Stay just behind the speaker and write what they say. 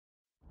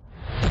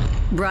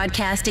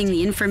Broadcasting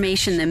the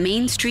information the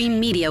mainstream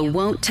media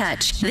won't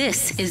touch.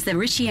 This is The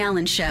Richie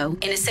Allen Show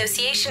in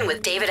association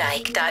with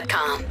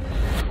DavidIke.com.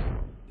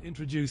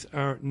 Introduce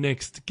our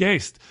next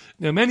guest.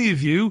 Now, many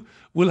of you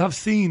will have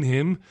seen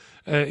him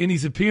in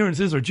his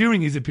appearances or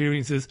during his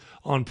appearances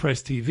on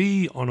Press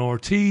TV, on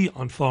RT,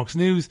 on Fox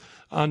News,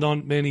 and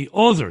on many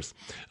others.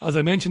 As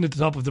I mentioned at the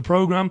top of the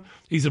programme,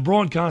 he's a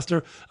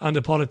broadcaster and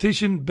a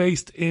politician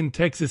based in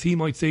Texas. He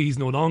might say he's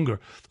no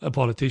longer a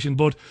politician,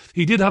 but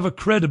he did have a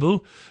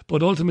credible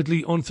but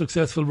ultimately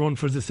unsuccessful run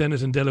for the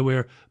Senate in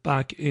Delaware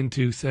back in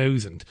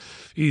 2000.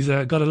 He's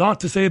got a lot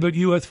to say about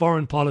US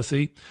foreign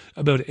policy,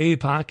 about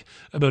AIPAC,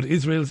 about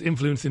Israel's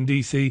influence in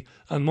DC,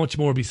 and much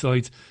more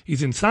besides.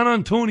 He's in San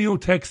Antonio,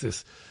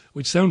 Texas,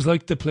 which sounds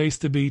like the place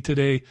to be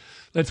today.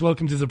 Let's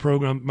welcome to the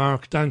programme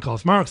Mark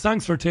Dankof. Mark,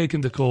 thanks for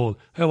taking the call.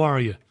 How are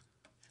you?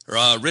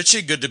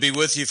 Richie, good to be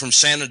with you from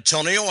San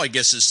Antonio. I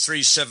guess it's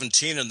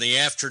 3:17 in the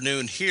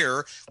afternoon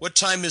here. What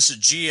time is it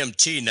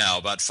GMT now?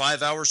 About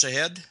 5 hours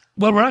ahead?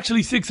 Well, we're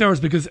actually 6 hours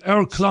because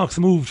our clocks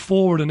moved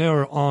forward an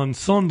hour on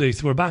Sunday,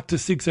 so we're back to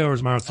 6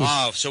 hours, Mark.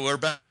 So we're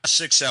about a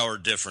 6 hour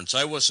difference.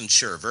 I wasn't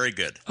sure. Very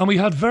good. And we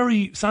had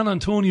very San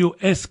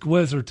Antonio-esque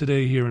weather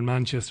today here in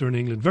Manchester in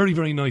England. Very,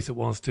 very nice it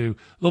was too.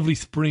 Lovely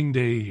spring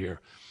day here.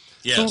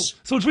 Yes.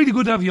 So it's really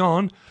good to have you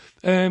on.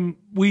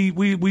 We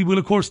will,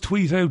 of course,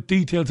 tweet out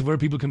details of where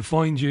people can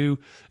find you,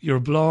 your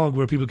blog,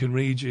 where people can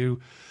read you.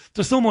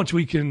 There's so much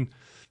we can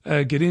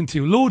get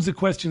into. Loads of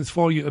questions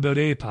for you about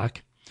AIPAC,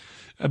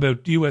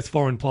 about US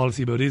foreign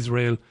policy, about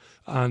Israel,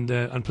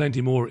 and plenty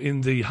more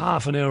in the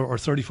half an hour or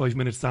 35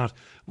 minutes that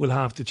we'll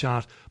have to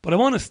chat. But I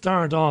want to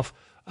start off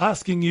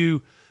asking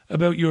you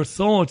about your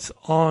thoughts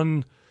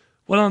on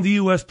the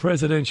US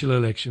presidential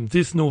election.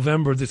 This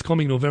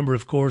coming November,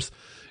 of course,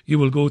 you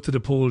will go to the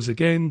polls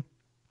again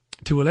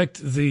to elect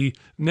the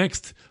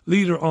next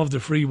leader of the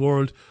free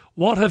world.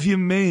 What have you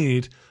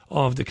made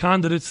of the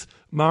candidates,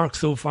 Mark,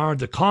 so far,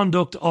 the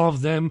conduct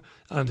of them,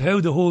 and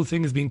how the whole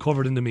thing has been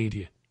covered in the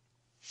media?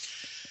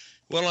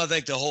 Well, I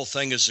think the whole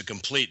thing is a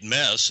complete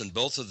mess in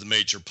both of the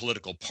major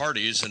political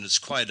parties, and it's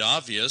quite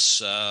obvious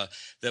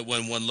that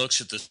when one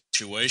looks at the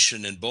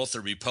situation in both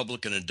the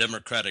Republican and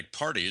Democratic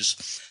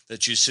parties,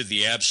 that you see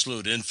the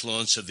absolute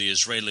influence of the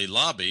Israeli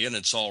lobby, and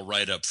it's all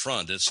right up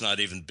front. It's not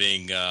even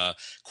being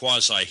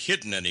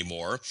quasi-hidden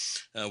anymore.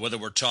 Whether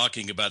we're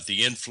talking about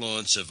the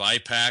influence of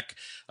AIPAC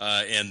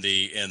and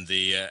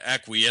the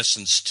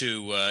acquiescence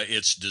to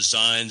its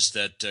designs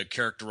that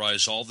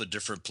characterize all the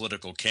different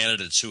political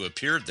candidates who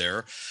appeared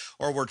there,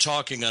 or we're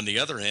talking, on the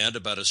other hand,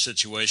 about a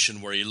situation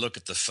where you look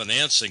at the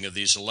financing of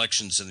these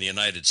elections in the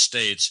United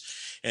States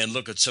and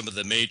look at some of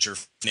the major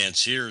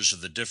financiers of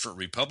the different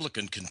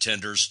Republican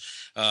contenders,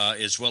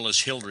 as well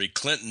as Hillary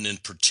Clinton in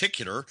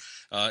particular,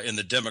 in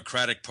the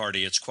Democratic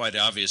Party. It's quite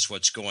obvious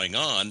what's going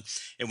on.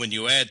 And when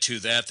you add to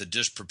that the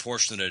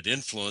disproportionate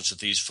influence that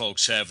these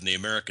folks have in the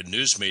American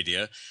news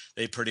media,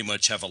 they pretty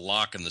much have a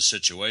lock in the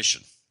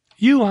situation.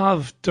 You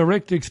have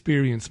direct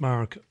experience,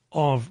 Mark,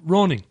 of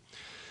running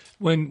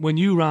when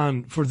you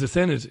ran for the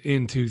Senate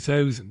in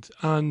 2000.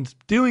 And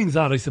doing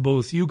that, I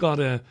suppose, you got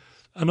an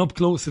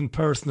up-close and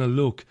personal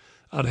look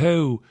at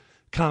how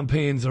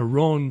campaigns are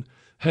run,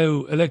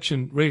 how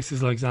election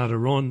races like that are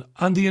run,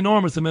 and the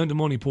enormous amount of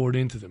money poured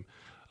into them.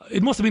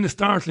 It must have been a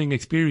startling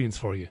experience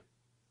for you.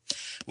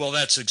 Well,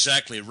 that's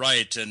exactly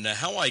right. And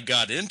how I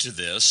got into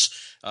this,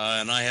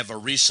 and I have a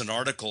recent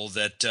article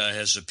that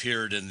has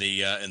appeared in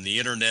the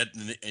internet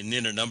and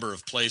in a number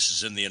of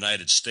places in the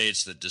United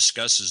States that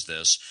discusses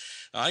this.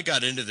 I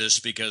got into this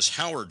because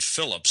Howard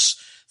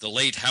Phillips, the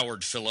late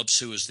Howard Phillips,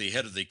 who was the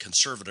head of the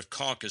Conservative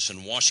Caucus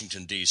in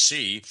Washington,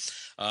 D.C.,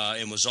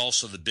 and was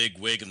also the big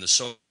wig in the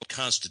Social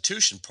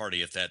Constitution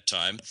Party at that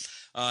time,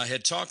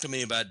 had talked to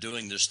me about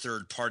doing this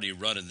third-party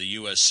run in the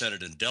U.S.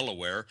 Senate in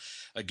Delaware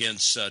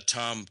against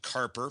Tom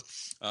Carper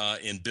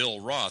and Bill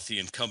Roth, the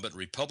incumbent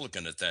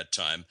Republican at that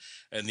time.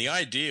 And the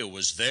idea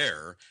was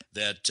there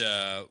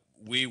that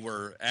we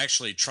were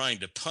actually trying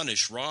to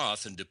punish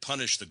Roth and to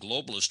punish the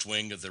globalist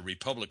wing of the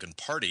Republican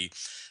Party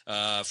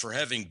for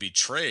having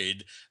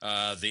betrayed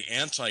the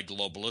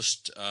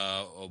anti-globalist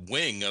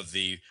wing of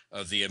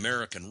the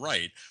American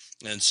right.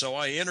 And so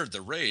I entered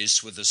the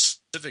race with a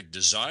specific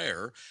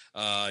desire.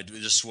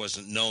 This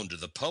wasn't known to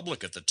the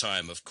public at the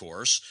time, of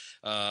course,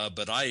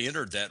 but I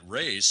entered that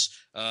race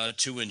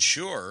to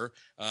ensure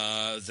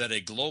that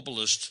a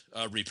globalist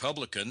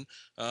Republican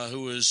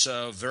who is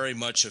very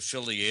much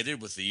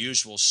affiliated with the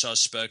usual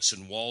suspects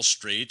in Wall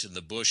Street and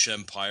the Bush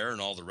Empire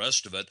and all the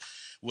rest of it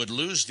would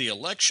lose the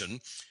election,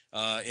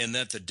 and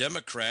that the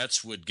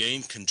Democrats would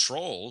gain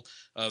control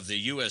of the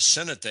U.S.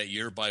 Senate that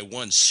year by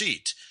one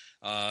seat.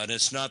 And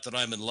it's not that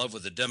I'm in love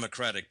with the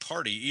Democratic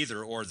Party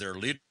either or their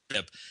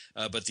leadership,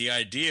 but the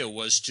idea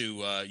was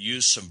to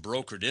use some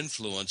brokered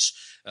influence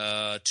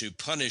to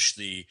punish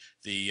the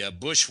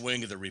Bush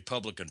wing of the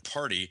Republican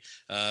Party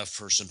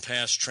for some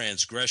past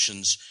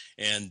transgressions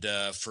and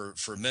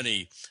for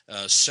many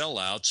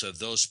sellouts of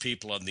those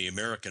people on the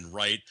American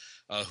right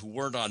who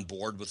weren't on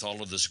board with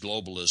all of this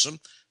globalism,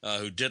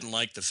 who didn't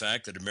like the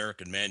fact that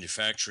American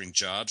manufacturing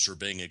jobs were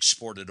being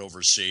exported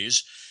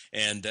overseas,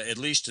 and at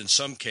least in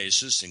some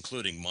cases,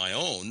 including my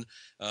own,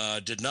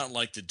 did not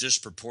like the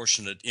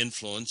disproportionate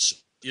influence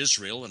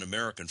Israel in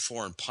American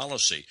foreign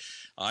policy.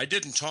 I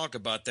didn't talk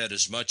about that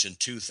as much in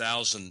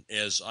 2000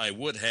 as I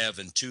would have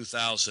in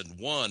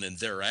 2001 and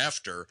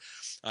thereafter.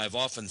 I've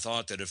often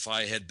thought that if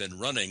I had been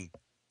running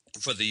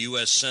for the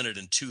U.S. Senate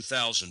in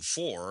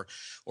 2004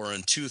 or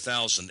in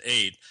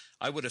 2008,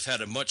 I would have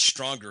had a much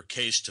stronger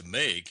case to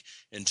make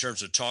in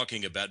terms of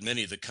talking about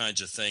many of the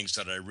kinds of things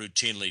that I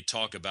routinely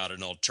talk about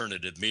in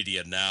alternative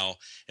media now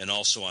and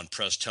also on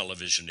press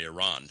television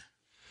Iran.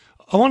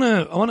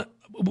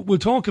 We'll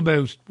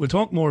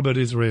talk more about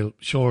Israel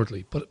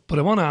shortly, but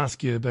I want to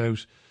ask you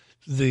about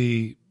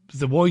the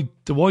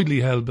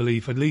widely held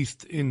belief, at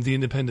least in the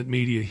independent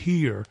media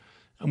here,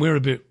 and we're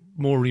a bit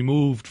more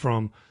removed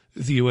from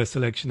the US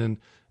election and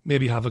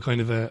maybe have a kind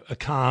of a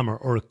calmer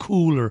or a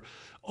cooler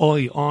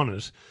eye on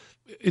it.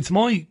 It's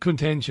my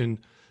contention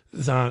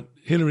that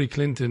Hillary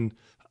Clinton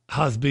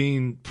has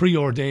been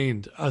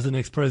preordained as the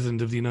next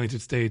president of the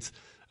United States,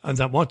 and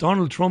that what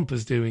Donald Trump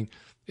is doing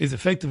is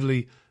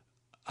effectively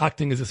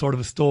acting as a sort of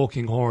a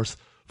stalking horse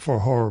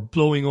for her,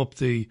 blowing up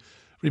the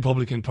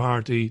Republican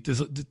Party,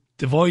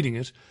 dividing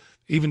it,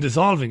 even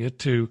dissolving it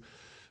to,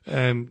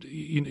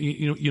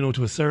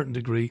 to a certain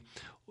degree.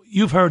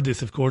 You've heard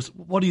this, of course.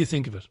 What do you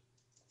think of it?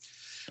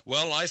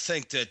 Well, I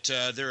think that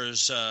there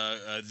is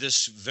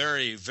this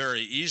very,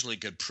 very easily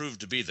could prove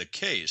to be the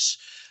case.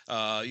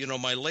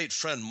 My late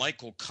friend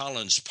Michael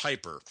Collins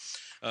Piper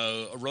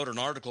wrote an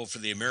article for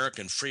the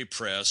American Free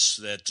Press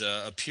that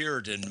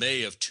appeared in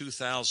May of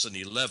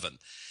 2011,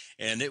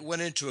 and it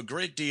went into a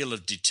great deal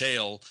of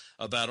detail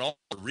about all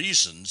the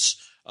reasons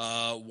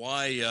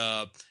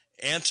why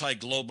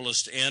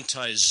anti-globalist,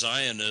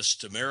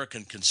 anti-Zionist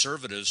American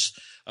conservatives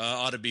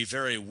ought to be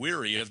very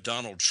weary of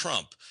Donald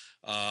Trump.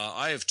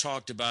 I have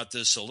talked about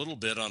this a little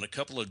bit on a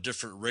couple of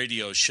different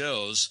radio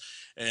shows,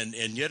 and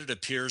yet it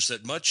appears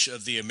that much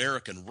of the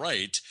American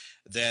right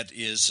that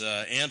is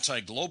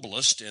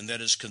anti-globalist and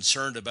that is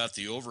concerned about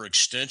the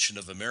overextension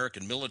of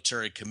American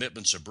military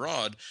commitments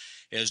abroad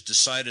has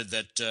decided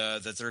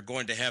that they're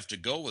going to have to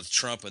go with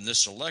Trump in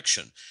this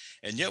election.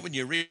 And yet when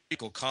you read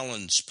Michael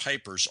Collins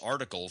Piper's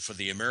article for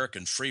the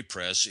American Free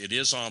Press, it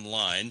is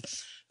online.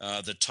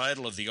 The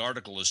title of the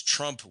article is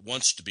Trump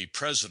Wants to Be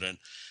President.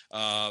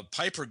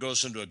 Piper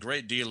goes into a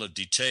great deal of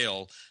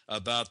detail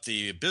about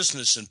the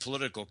business and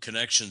political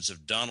connections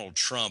of Donald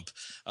Trump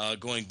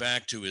going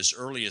back to his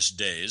earliest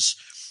days.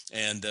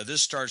 And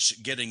this starts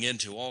getting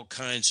into all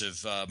kinds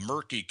of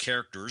murky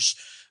characters,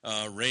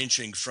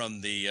 ranging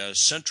from the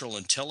Central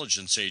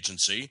Intelligence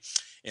Agency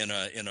in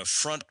a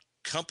front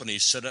company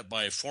set up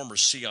by a former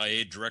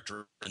CIA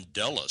director in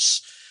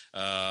Dulles,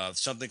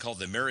 something called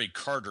the Mary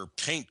Carter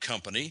Paint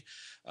Company.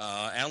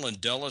 Alan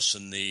Dulles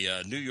and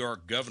the New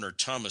York Governor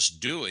Thomas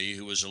Dewey,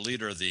 who was a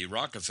leader of the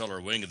Rockefeller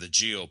wing of the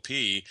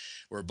GOP,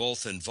 were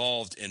both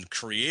involved in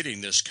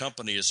creating this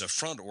company as a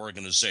front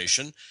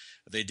organization.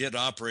 They did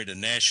operate a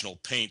national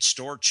paint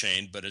store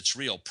chain, but its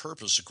real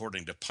purpose,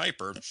 according to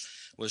Piper,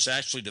 was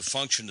actually to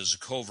function as a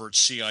covert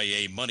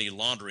CIA money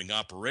laundering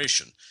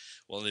operation.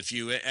 Well, if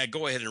you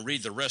go ahead and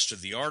read the rest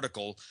of the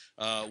article,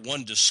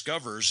 one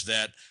discovers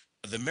that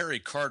the Mary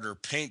Carter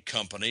Paint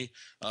Company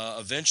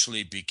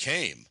eventually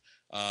became,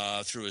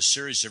 through a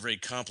series of very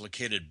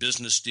complicated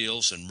business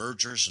deals and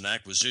mergers and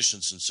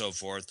acquisitions and so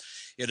forth,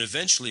 it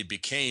eventually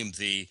became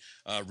the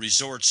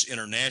Resorts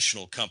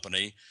International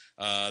Company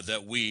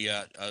that we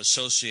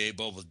associate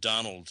both with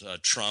Donald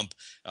Trump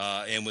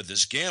and with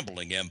his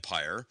gambling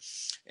empire.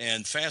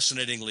 And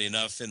fascinatingly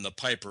enough, in the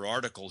Piper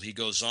article, he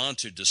goes on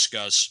to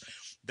discuss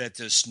that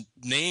this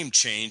name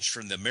change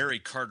from the Mary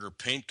Carter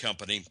Paint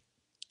Company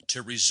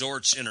to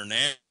Resorts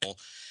International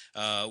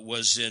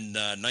was in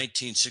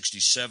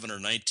 1967 or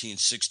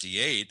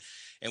 1968.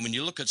 And when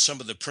you look at some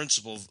of the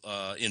principal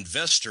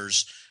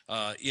investors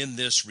in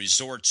this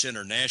Resorts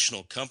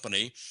International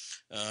company,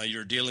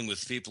 you're dealing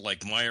with people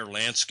like Meyer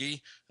Lansky,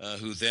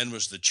 who then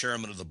was the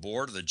chairman of the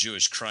board of the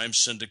Jewish Crime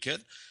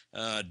Syndicate,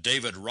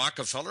 David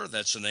Rockefeller,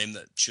 that's a name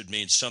that should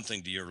mean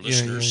something to your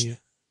listeners.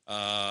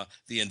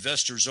 The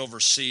Investors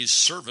Overseas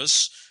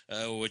Service,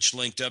 which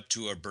linked up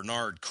to a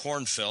Bernard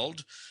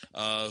Kornfeld,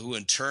 who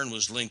in turn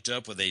was linked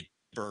up with a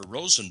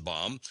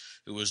Rosenbaum,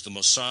 who was the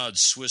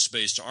Mossad's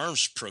Swiss-based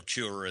arms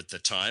procurer at the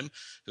time,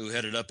 who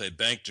headed up a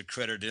Banque de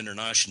Crédit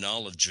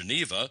International of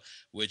Geneva,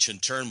 which in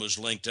turn was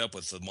linked up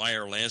with the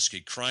Meyer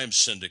Lansky crime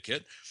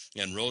syndicate,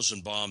 and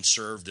Rosenbaum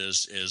served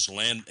as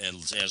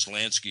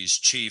Lansky's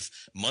chief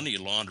money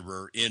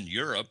launderer in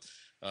Europe.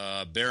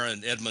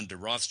 Baron Edmund de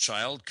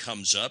Rothschild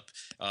comes up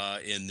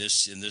in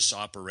this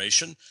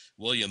operation.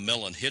 William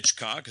Mellon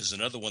Hitchcock is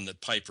another one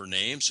that Piper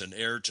names, an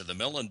heir to the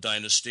Mellon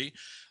dynasty,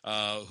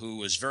 who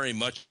was very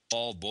much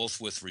involved both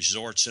with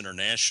Resorts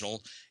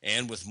International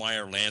and with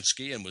Meyer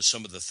Lansky and with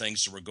some of the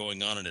things that were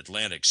going on in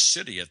Atlantic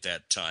City at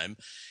that time.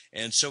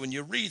 And so when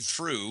you read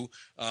through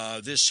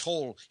this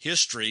whole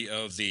history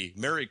of the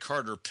Mary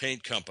Carter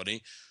Paint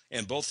Company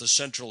and both the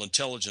Central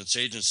Intelligence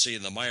Agency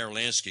and the Meyer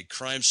Lansky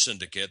Crime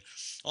Syndicate,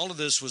 all of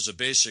this was a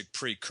basic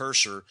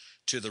precursor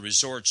to the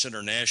Resorts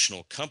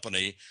International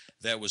Company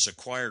that was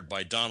acquired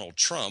by Donald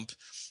Trump.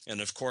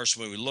 And of course,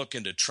 when we look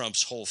into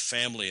Trump's whole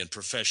family and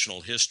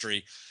professional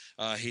history,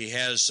 he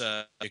has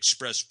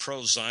expressed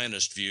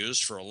pro-Zionist views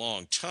for a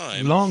long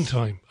time. A long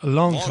time.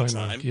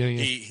 Yeah.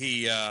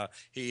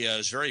 He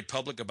is very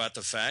public about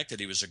the fact that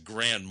he was a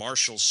grand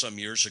marshal some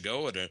years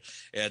ago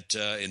at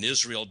an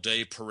Israel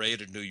Day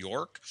parade in New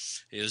York.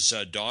 His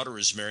daughter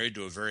is married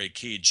to a very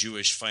key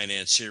Jewish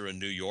financier in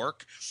New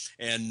York.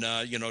 And,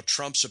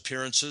 Trump's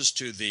appearances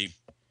to the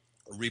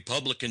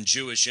Republican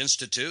Jewish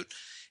Institute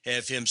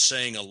have him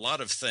saying a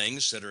lot of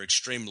things that are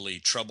extremely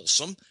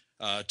troublesome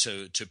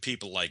to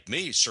people like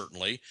me,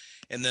 certainly.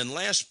 And then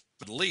last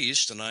but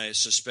least, and I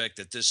suspect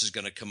that this is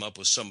going to come up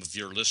with some of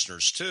your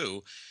listeners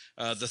too,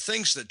 the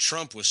things that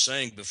Trump was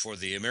saying before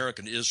the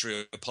American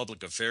Israel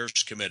Public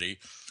Affairs Committee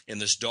in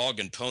this dog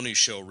and pony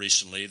show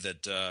recently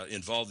that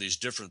involved these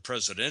different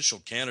presidential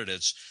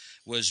candidates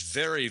was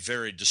very,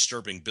 very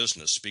disturbing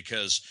business,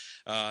 because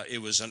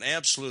it was an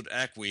absolute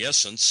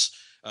acquiescence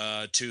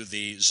to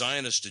the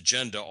Zionist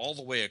agenda all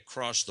the way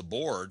across the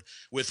board,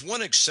 with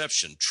one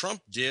exception.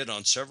 Trump did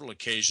on several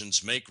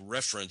occasions make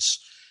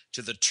reference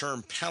to the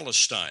term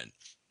Palestine.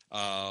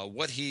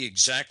 What he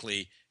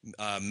exactly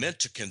meant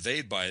to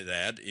convey by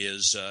that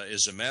is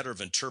a matter of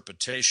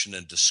interpretation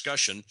and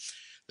discussion.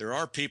 There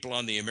are people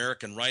on the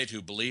American right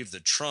who believe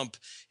that Trump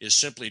is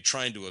simply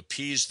trying to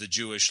appease the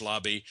Jewish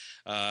lobby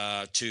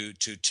to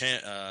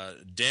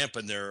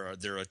dampen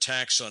their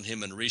attacks on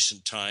him in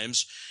recent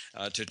times,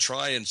 to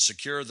try and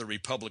secure the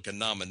Republican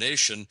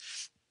nomination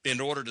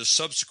in order to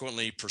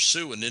subsequently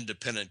pursue an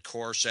independent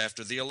course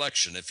after the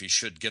election if he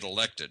should get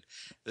elected.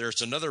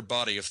 There's another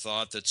body of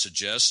thought that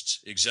suggests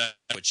exactly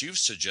what you've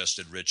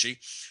suggested, Richie,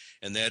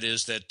 and that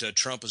is that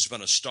Trump has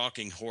been a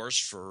stalking horse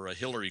for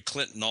Hillary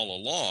Clinton all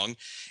along,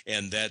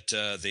 and that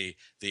the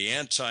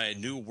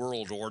anti-New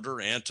World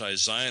Order,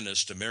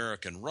 anti-Zionist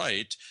American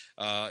right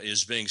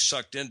is being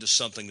sucked into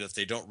something that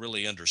they don't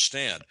really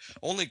understand.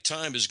 Only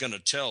time is going to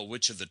tell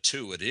which of the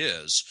two it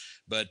is.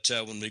 But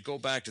when we go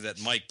back to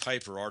that Mike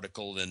Piper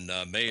article in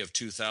May of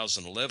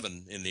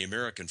 2011 in the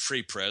American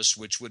Free Press,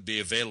 which would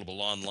be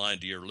available online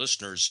to your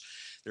listeners,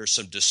 there's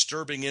some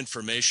disturbing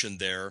information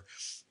there.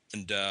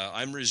 And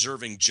I'm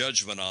reserving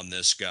judgment on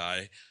this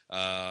guy.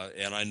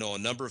 And I know a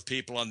number of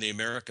people on the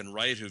American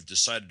right who've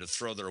decided to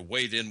throw their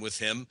weight in with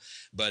him.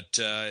 But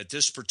at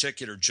this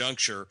particular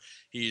juncture,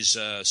 he's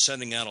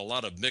sending out a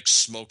lot of mixed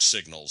smoke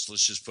signals.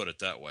 Let's just put it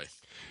that way.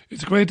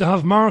 It's great to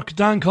have Mark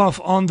Dankof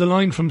on the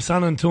line from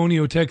San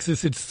Antonio,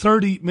 Texas. It's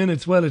 30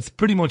 minutes. Well, it's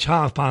pretty much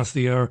half past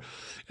the hour.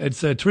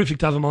 It's terrific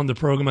to have him on the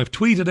program. I've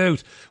tweeted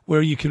out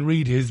where you can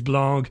read his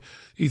blog.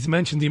 He's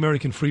mentioned the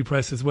American Free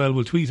Press as well.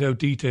 We'll tweet out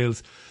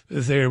details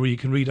there where you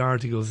can read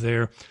articles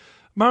there.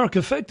 Mark,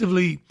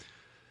 effectively,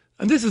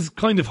 and this is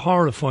kind of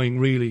horrifying,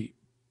 really,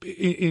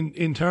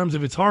 in terms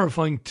of it's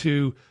horrifying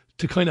to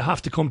kind of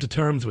have to come to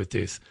terms with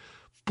this.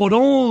 But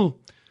all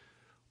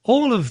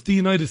of the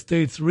United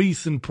States'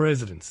 recent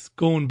presidents,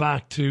 going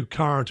back to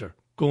Carter,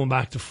 going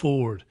back to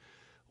Ford,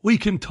 we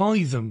can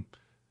tie them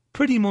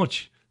pretty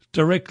much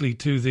directly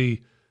to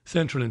the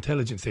Central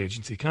Intelligence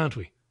Agency, can't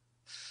we?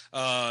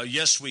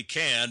 Yes, we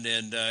can,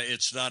 and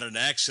it's not an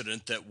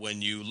accident that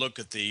when you look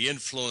at the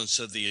influence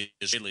of the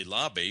Israeli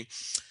lobby,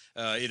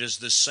 it is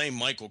this same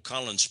Michael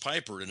Collins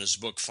Piper in his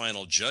book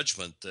Final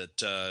Judgment,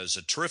 that is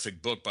a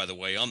terrific book, by the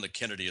way, on the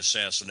Kennedy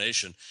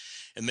assassination,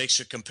 and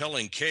makes a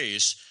compelling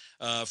case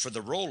for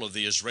the role of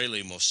the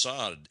Israeli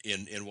Mossad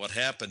in what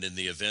happened in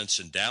the events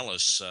in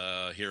Dallas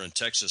here in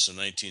Texas in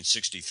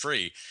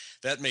 1963.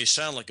 That may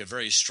sound like a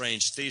very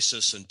strange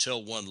thesis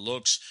until one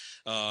looks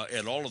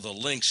at all of the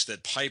links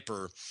that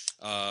Piper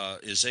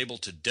is able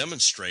to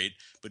demonstrate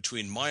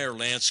between Meyer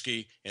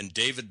Lansky and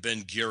David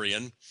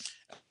Ben-Gurion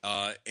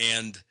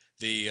and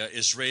the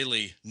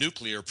Israeli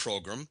nuclear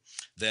program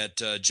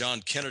that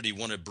John Kennedy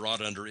wanted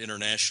brought under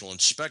international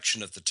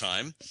inspection at the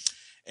time,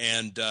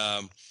 and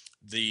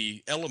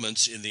the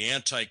elements in the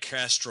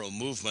anti-Castro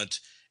movement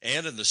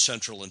and in the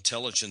Central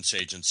Intelligence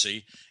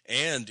Agency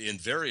and in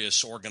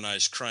various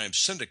organized crime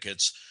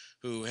syndicates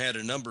who had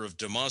a number of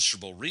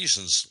demonstrable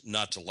reasons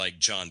not to like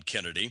John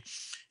Kennedy.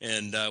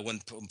 And when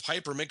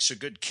Piper makes a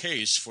good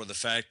case for the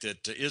fact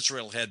that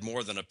Israel had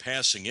more than a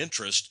passing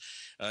interest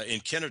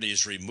in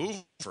Kennedy's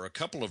removal for a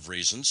couple of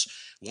reasons.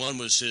 One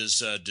was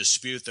his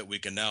dispute that we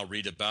can now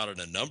read about in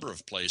a number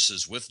of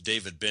places with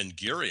David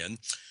Ben-Gurion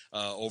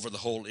over the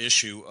whole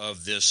issue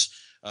of this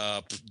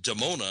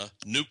Dimona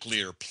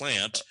nuclear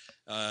plant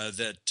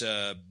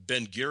that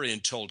Ben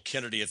Gurion told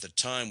Kennedy at the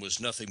time was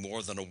nothing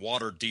more than a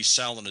water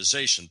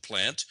desalinization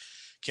plant.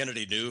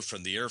 Kennedy knew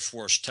from the Air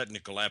Force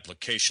Technical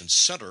Applications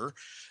Center,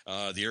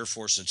 the Air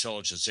Force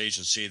intelligence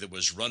agency that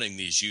was running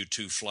these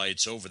U-2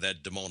 flights over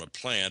that Dimona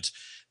plant,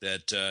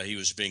 that he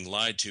was being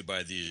lied to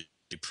by the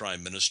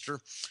Prime Minister.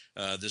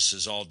 This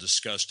is all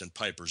discussed in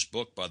Piper's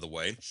book, by the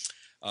way.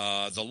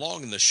 The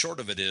long and the short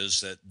of it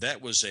is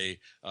that was a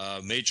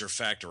major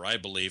factor, I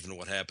believe, in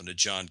what happened to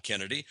John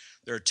Kennedy.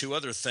 There are two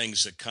other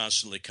things that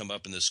constantly come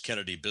up in this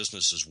Kennedy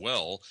business as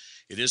well.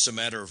 It is a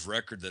matter of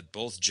record that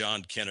both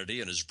John Kennedy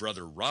and his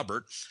brother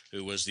Robert,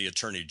 who was the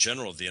Attorney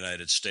General of the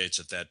United States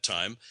at that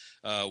time,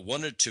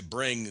 wanted to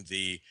bring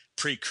the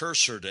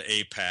precursor to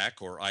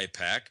AIPAC or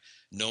IPAC,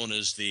 known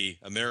as the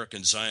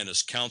American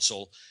Zionist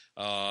Council,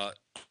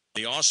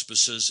 the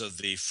auspices of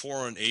the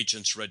Foreign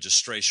Agents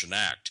Registration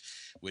Act,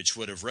 which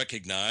would have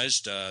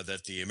recognized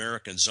that the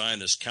American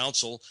Zionist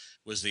Council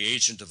was the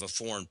agent of a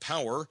foreign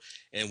power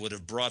and would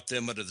have brought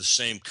them under the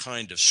same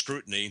kind of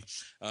scrutiny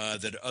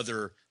that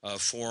other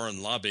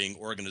foreign lobbying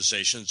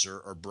organizations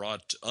are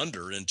brought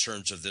under in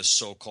terms of this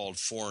so-called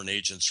Foreign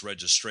Agents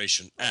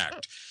Registration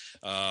Act.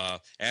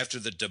 After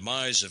the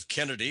demise of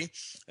Kennedy,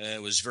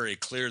 it was very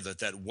clear that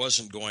that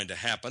wasn't going to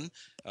happen.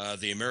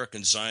 The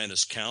American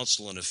Zionist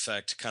Council, in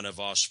effect, kind of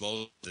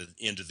osmoted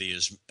into the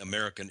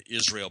American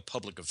Israel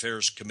Public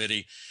Affairs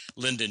Committee.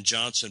 Lyndon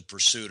Johnson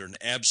pursued an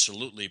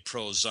absolutely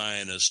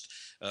pro-Zionist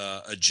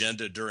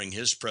agenda during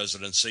his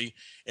presidency,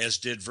 as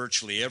did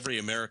virtually every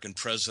American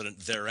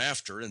president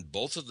thereafter in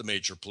both of the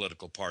major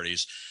political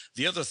parties.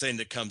 The other thing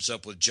that comes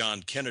up with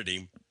John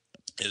Kennedy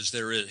is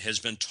there has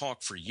been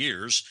talk for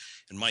years,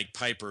 and Mike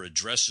Piper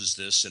addresses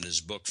this in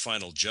his book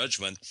Final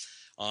Judgment,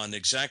 on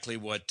exactly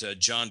what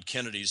John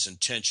Kennedy's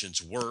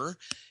intentions were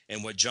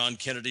and what John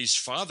Kennedy's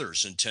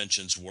father's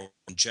intentions were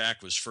when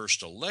Jack was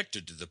first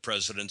elected to the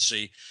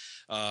presidency,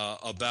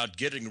 about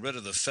getting rid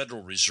of the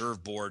Federal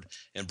Reserve Board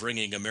and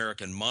bringing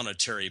American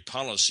monetary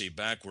policy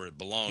back where it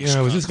belongs. Yeah,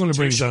 I was just going to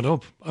bring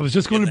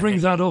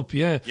that up.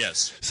 Yeah.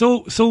 Yes.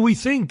 So we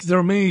think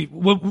there may.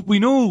 Well, we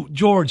know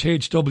George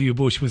H.W.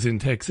 Bush was in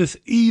Texas,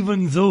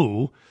 even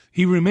though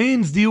he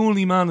remains the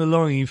only man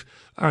alive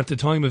at the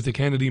time of the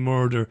Kennedy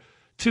murder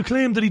to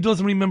claim that he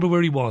doesn't remember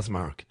where he was,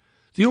 Mark.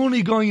 The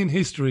only guy in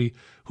history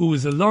who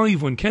was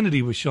alive when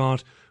Kennedy was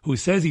shot who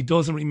says he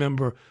doesn't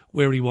remember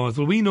where he was.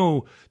 Well, we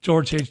know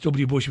George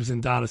H.W. Bush was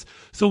in Dallas.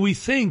 So we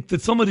think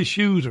that some of the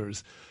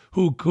shooters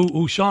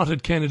who shot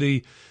at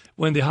Kennedy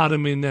when they had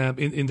him in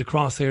the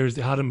crosshairs,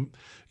 they had him,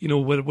 you know,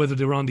 whether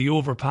they were on the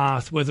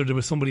overpass, whether there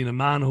was somebody in a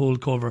manhole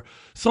cover,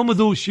 some of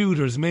those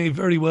shooters may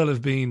very well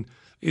have been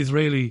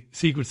Israeli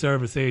Secret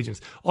Service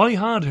agents. I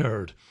had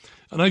heard,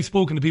 and I've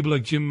spoken to people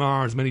like Jim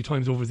Mars many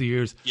times over the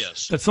years,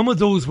 yes, that some of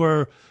those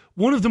were,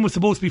 one of them was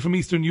supposed to be from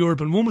Eastern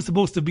Europe and one was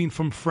supposed to have been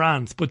from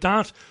France. But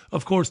that,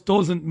 of course,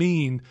 doesn't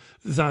mean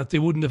that they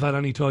wouldn't have had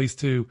any ties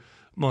to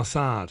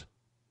Mossad.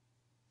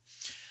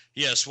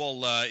 Yes,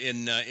 well,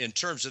 in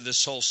terms of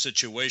this whole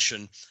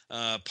situation,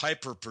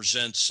 Piper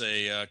presents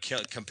a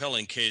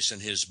compelling case in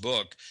his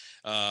book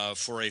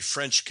for a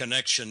French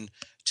connection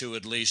to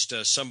at least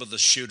some of the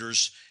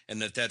shooters,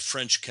 and that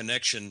French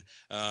connection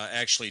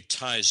actually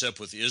ties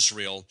up with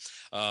Israel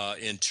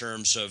in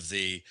terms of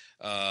the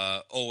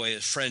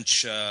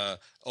French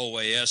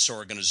OAS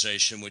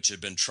organization, which had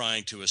been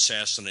trying to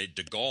assassinate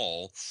de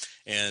Gaulle,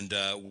 and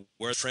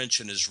where French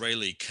and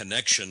Israeli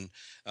connection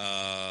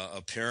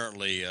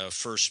apparently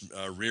first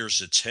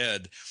rears its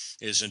head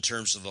is in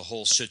terms of the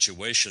whole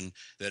situation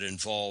that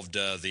involved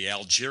the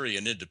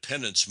Algerian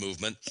independence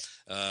movement,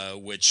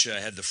 which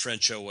had the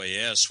French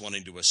OAS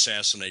wanting to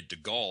assassinate de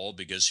Gaulle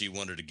because he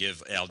wanted to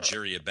give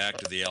Algeria back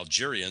to the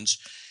Algerians.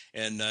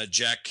 And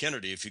Jack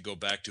Kennedy, if you go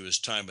back to his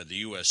time in the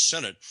U.S.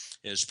 Senate,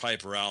 as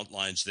Piper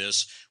outlines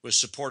this, was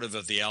supportive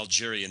of the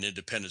Algerian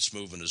independence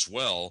movement as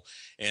well.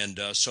 And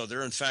so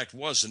there, in fact,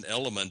 was an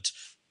element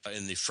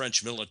in the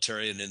French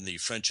military and in the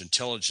French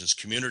intelligence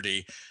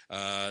community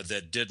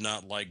that did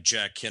not like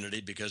Jack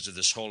Kennedy because of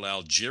this whole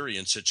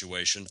Algerian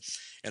situation.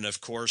 And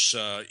of course,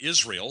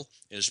 Israel,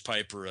 as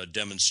Piper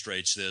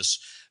demonstrates this,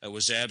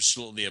 was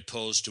absolutely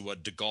opposed to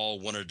what de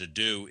Gaulle wanted to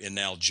do in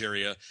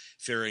Algeria,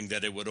 fearing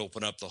that it would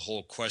open up the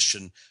whole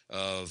question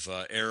of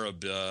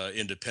Arab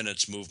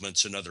independence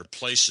movements in other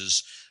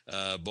places,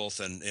 both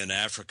in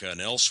Africa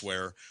and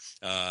elsewhere,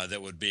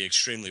 that would be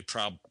extremely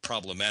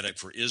problematic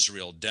for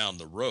Israel down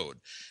the road.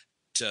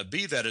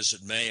 Be that as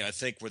it may, I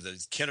think where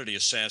the Kennedy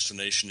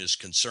assassination is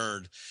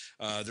concerned,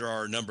 there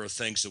are a number of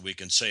things that we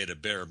can say at a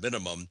bare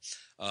minimum.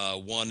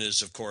 One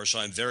is, of course,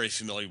 I'm very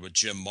familiar with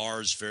Jim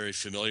Mars, very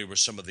familiar with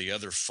some of the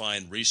other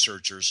fine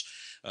researchers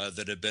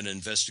that have been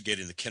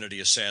investigating the Kennedy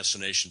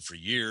assassination for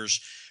years,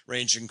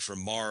 ranging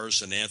from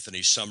Mars and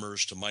Anthony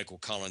Summers to Michael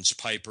Collins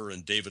Piper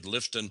and David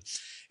Lifton.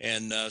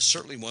 And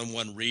certainly when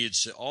one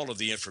reads all of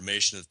the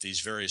information that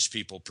these various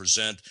people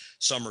present,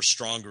 some are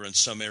stronger in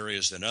some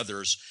areas than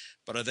others.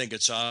 But I think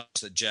it's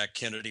obvious that Jack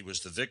Kennedy was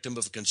the victim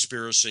of a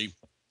conspiracy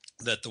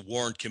that the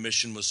Warren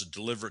Commission was a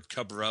deliberate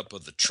cover-up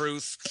of the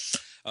truth,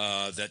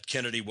 that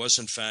Kennedy was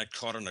in fact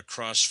caught in a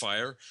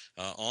crossfire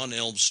on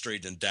Elm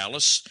Street in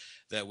Dallas,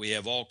 that we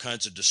have all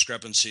kinds of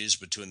discrepancies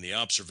between the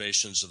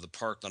observations of the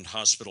Parkland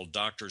Hospital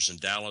doctors in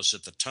Dallas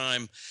at the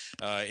time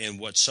and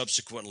what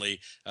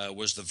subsequently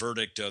was the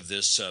verdict of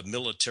this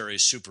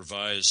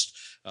military-supervised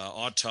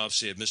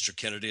autopsy of Mr.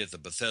 Kennedy at the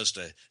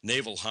Bethesda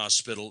Naval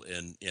Hospital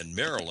in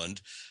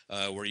Maryland,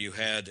 where you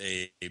had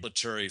a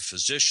military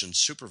physician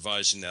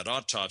supervising that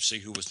autopsy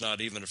who was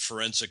not even a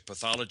forensic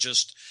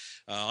pathologist.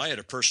 I had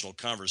a personal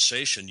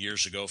conversation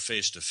years ago,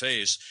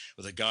 face-to-face,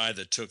 with a guy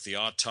that took the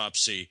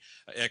autopsy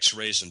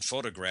x-rays and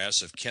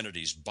photographs of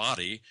Kennedy's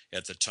body.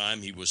 At the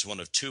time, he was one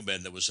of two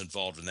men that was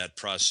involved in that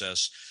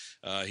process.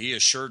 He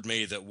assured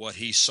me that what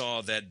he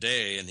saw that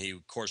day, and he,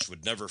 of course,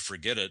 would never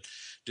forget it,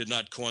 did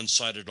not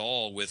coincide at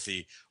all with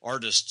the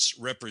artist's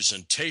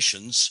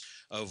representations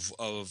of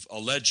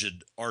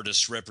alleged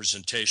artist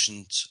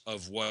representations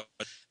of what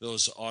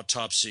those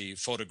autopsy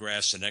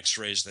photographs and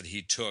x-rays that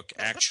he took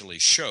actually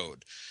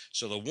showed.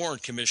 So the Warren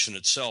Commission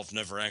itself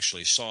never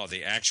actually saw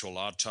the actual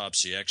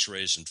autopsy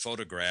x-rays and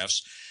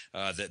photographs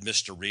that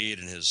Mr. Reed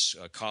and his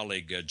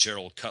colleague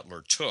Gerald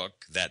Cutler took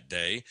that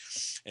day.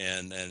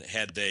 And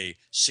had they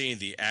seen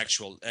the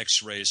actual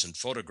x-rays and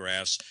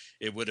photographs,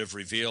 it would have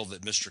revealed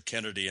that Mr.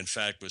 Kennedy, in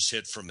fact, was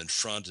hit from in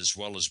front as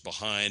well as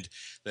behind,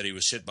 that he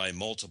was hit by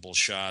multiple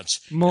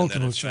shots, and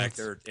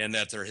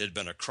that there had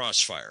been a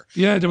crossfire.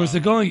 Yeah, there was a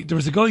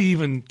guy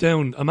even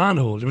down a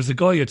manhole. There was a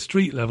guy at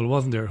street level,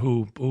 wasn't there,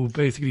 who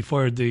basically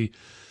fired the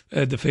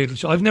fatal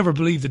shot. I've never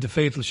believed that the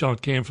fatal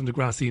shot came from the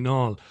grassy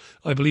knoll.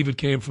 I believe it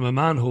came from a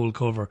manhole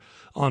cover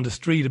on the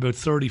street about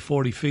 30,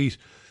 40 feet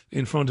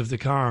in front of the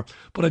car.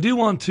 But I do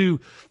want to,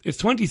 it's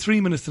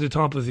 23 minutes to the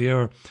top of the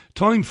hour.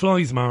 Time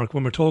flies, Mark,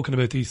 when we're talking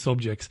about these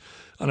subjects,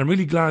 and I'm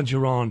really glad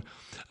you're on.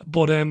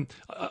 But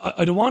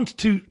I don't want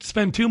to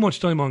spend too much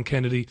time on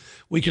Kennedy.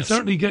 We can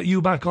certainly get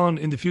you back on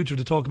in the future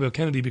to talk about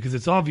Kennedy, because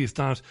it's obvious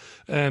that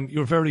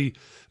you're very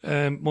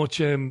much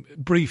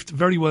briefed,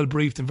 very well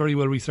briefed and very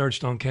well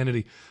researched on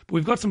Kennedy. But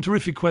we've got some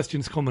terrific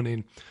questions coming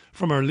in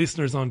from our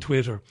listeners on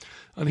Twitter.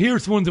 And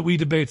here's one that we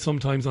debate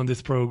sometimes on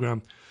this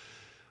programme.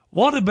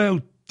 What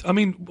about, I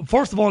mean,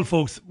 first of all,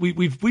 folks,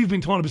 we've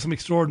been talking about some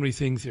extraordinary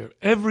things here.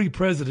 Every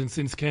president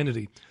since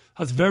Kennedy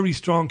has very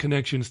strong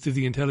connections to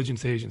the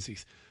intelligence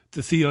agencies,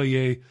 the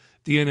CIA,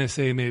 the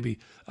NSA maybe,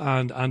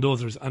 and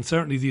others, and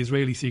certainly the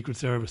Israeli Secret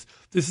Service.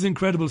 This is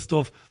incredible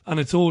stuff, and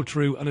it's all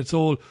true, and it's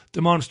all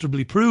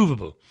demonstrably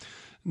provable.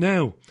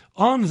 Now,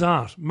 on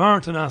that,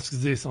 Martin asks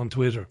this on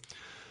Twitter.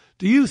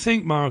 Do you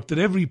think, Mark, that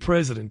every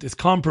president is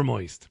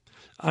compromised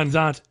and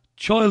that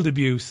child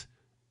abuse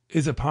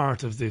is a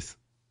part of this?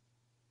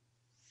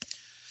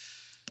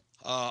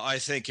 I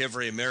think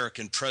every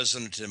American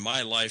president in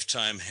my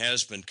lifetime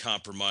has been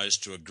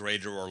compromised to a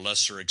greater or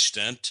lesser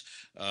extent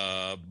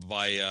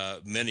by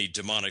many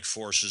demonic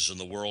forces in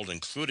the world,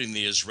 including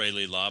the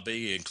Israeli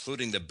lobby,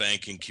 including the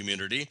banking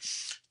community,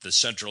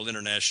 the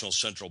international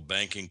central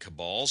banking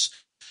cabals,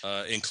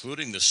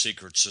 including the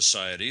secret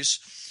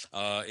societies,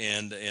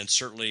 and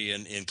certainly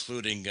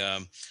including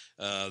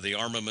the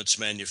armaments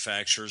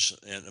manufacturers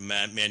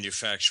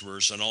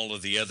and all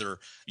of the other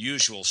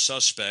usual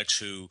suspects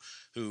who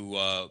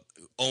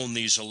own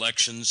these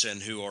elections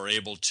and who are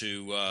able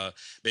to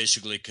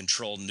basically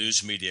control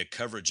news media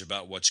coverage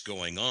about what's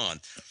going on.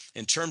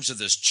 In terms of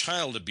this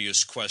child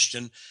abuse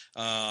question,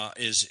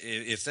 is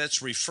if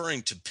that's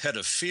referring to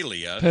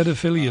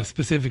pedophilia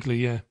specifically,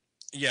 yeah.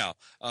 Yeah,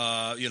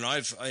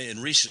 I've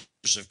in recent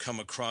years have come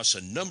across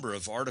a number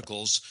of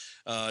articles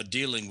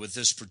dealing with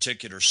this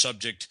particular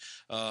subject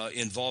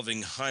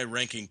involving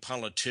high-ranking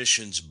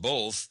politicians,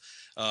 both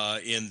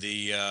in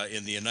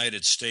the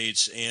United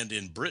States and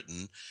in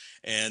Britain,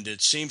 and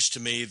it seems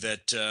to me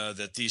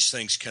that these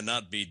things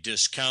cannot be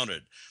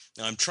discounted.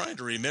 Now, I'm trying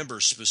to remember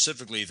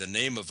specifically the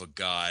name of a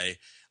guy.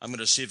 I'm going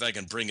to see if I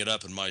can bring it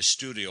up in my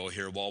studio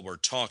here while we're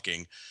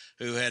talking,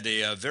 who had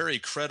a very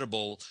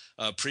credible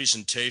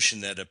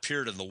presentation that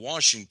appeared in the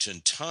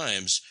Washington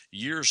Times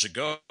years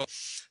ago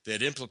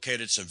that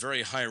implicated some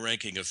very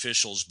high-ranking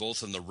officials,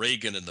 both in the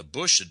Reagan and the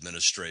Bush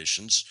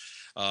administrations,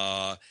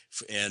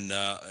 and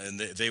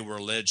they were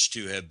alleged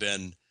to have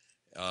been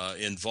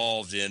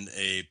involved in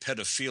a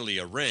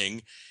pedophilia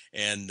ring.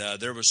 And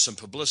there was some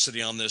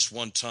publicity on this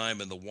one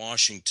time in the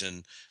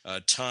Washington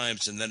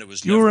Times, and then it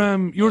was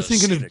you're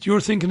thinking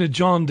of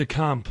John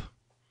DeCamp.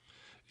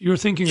 You're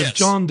thinking of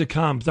John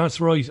DeCamp. That's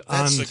right.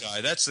 That's the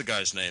guy. That's the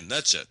guy's name.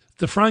 That's it.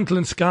 The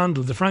Franklin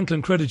scandal, the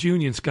Franklin Credit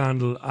Union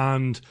scandal,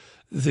 and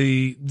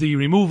the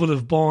removal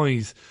of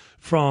boys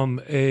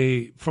from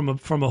a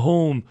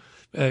home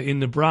in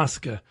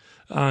Nebraska,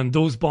 and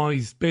those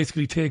boys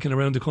basically taken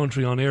around the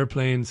country on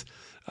airplanes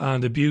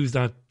and abused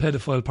at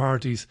pedophile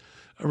parties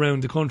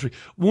around the country.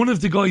 One of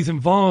the guys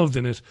involved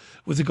in it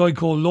was a guy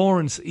called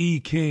Lawrence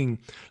E. King,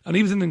 and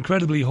he was an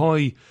incredibly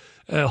high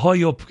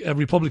up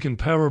Republican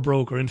power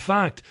broker. In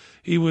fact,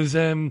 he was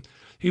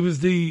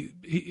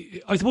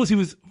I suppose he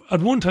was,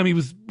 at one time, he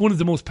was one of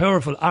the most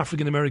powerful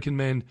African-American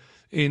men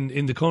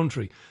in the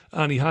country.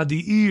 And he had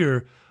the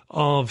ear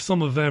of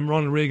some of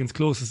Ronald Reagan's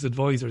closest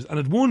advisors. And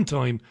at one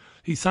time,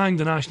 he sang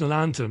the national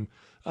anthem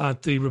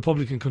at the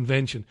Republican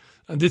convention.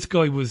 And this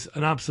guy was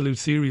an absolute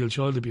serial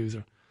child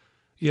abuser.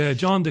 Yeah,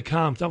 John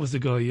DeCamp, that was the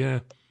guy, yeah.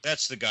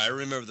 That's the guy. I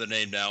remember the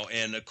name now.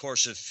 And, of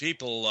course, if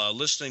people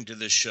listening to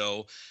this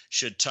show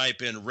should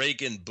type in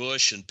Reagan,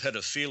 Bush, and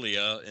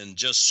pedophilia and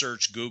just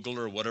search Google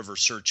or whatever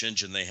search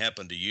engine they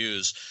happen to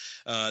use,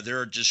 there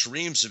are just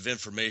reams of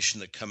information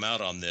that come out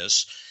on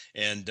this.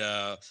 And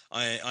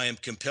I am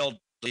compelled to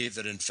believe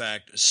that, in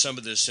fact, some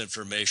of this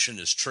information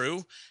is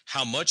true.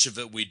 How much of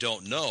it we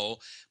don't know.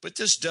 But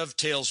this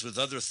dovetails with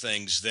other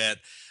things that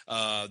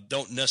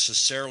don't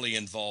necessarily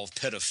involve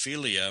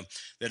pedophilia,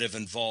 that have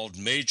involved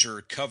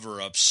major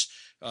cover-ups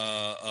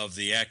of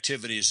the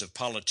activities of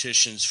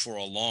politicians for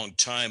a long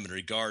time in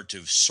regard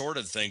to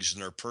sordid things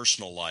in their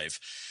personal life.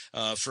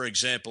 For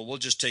example, we'll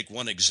just take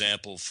one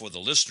example for the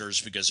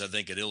listeners because I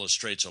think it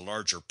illustrates a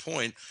larger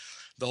point.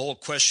 The whole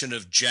question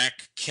of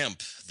Jack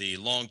Kemp, the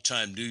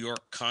longtime New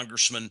York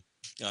congressman,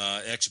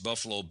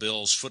 ex-Buffalo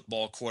Bills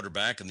football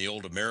quarterback in the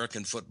old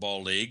American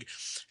Football League.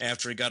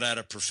 After he got out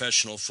of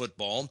professional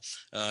football,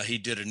 he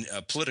did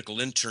a political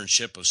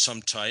internship of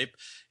some type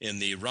in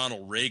the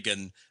Ronald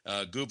Reagan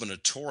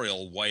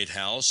gubernatorial White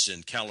House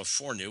in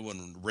California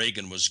when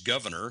Reagan was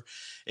governor.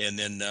 And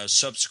then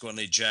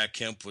subsequently, Jack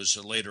Kemp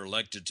was later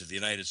elected to the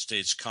United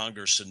States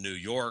Congress in New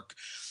York.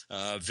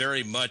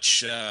 Very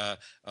much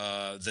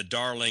the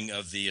darling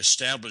of the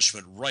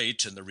establishment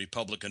right in the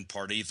Republican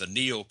Party, the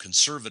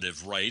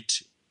neoconservative right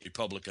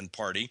Republican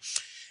Party.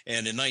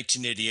 And in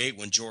 1988,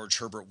 when George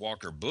Herbert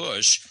Walker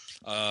Bush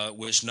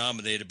was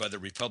nominated by the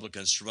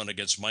Republicans to run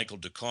against Michael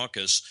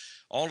Dukakis,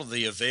 all of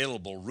the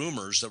available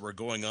rumors that were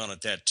going on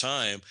at that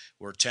time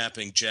were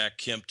tapping Jack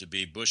Kemp to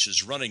be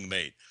Bush's running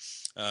mate.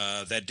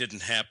 That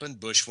didn't happen.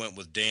 Bush went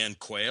with Dan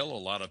Quayle. A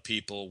lot of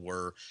people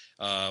were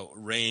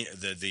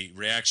the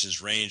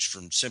reactions ranged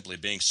from simply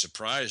being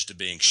surprised to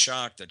being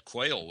shocked that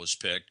Quayle was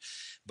picked.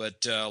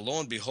 But lo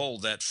and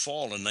behold, that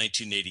fall in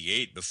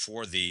 1988,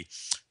 before the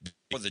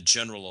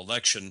general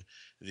election,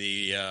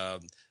 the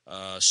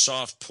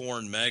soft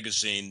porn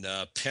magazine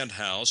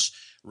Penthouse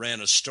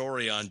ran a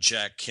story on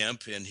Jack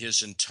Kemp and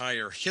his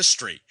entire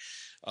history.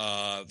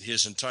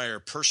 His entire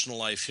personal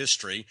life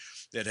history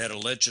that had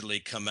allegedly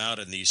come out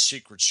in these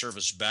Secret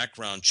Service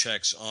background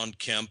checks on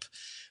Kemp,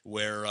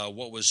 where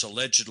what was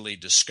allegedly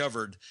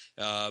discovered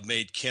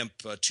made Kemp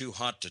too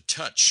hot to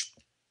touch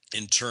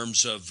in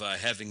terms of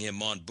having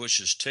him on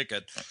Bush's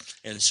ticket,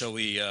 and so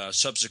he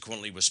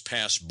subsequently was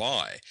passed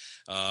by.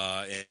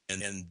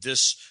 And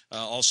this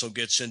also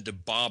gets into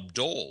Bob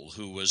Dole,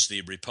 who was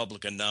the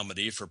Republican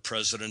nominee for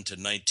president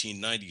in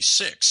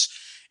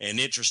 1996. And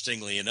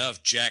interestingly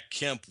enough, Jack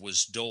Kemp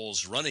was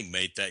Dole's running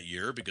mate that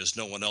year because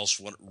no one else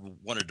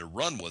wanted to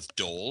run with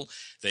Dole.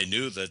 They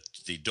knew that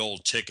the Dole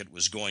ticket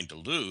was going to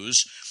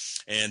lose.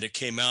 And it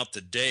came out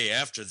the day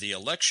after the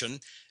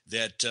election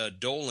that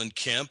Dole and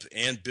Kemp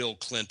and Bill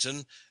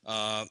Clinton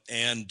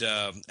and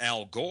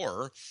Al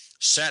Gore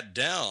sat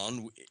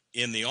down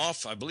in the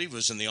I believe it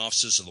was in the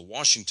offices of the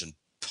Washington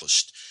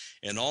Post,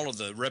 and all of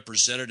the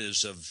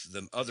representatives of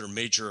the other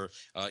major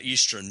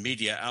Eastern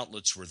media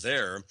outlets were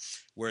there,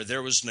 where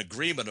there was an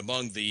agreement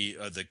among the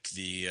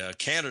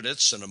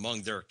candidates and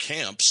among their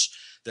camps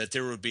that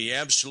there would be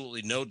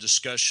absolutely no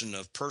discussion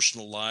of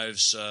personal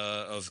lives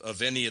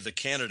of any of the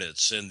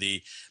candidates. And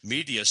the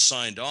media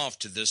signed off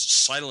to this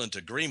silent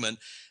agreement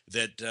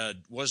that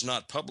was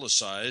not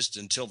publicized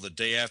until the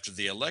day after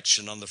the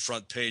election on the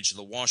front page of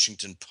the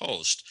Washington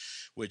Post,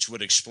 which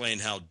would explain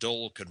how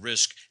Dole could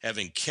risk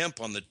having Kemp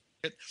on the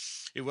ticket.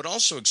 It would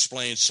also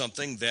explain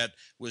something that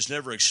was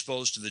never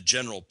exposed to the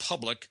general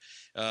public,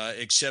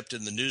 except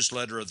in the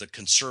newsletter of the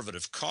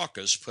Conservative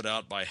Caucus put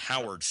out by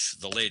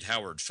the late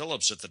Howard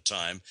Phillips at the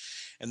time,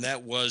 and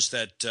that was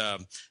that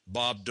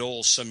Bob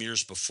Dole some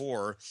years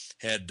before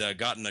had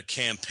gotten a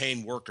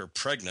campaign worker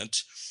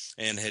pregnant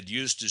and had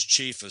used his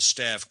chief of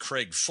staff,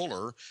 Craig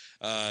Fuller,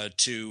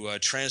 to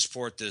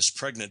transport this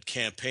pregnant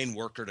campaign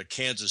worker to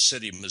Kansas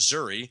City,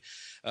 Missouri,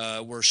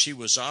 where she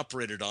was secretly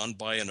operated on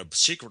by an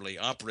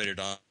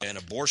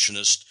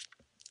abortionist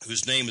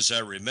whose name, as I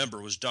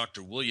remember, was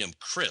Dr. William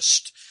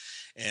Christ.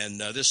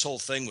 And this whole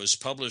thing was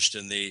published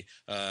in the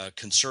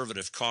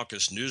Conservative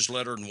Caucus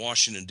newsletter in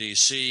Washington,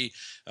 D.C.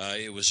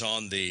 It was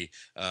on the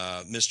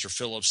Mr.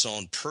 Phillips'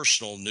 own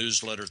personal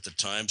newsletter at the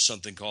time,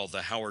 something called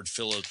the Howard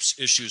Phillips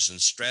Issues and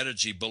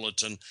Strategy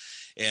Bulletin.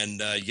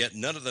 And yet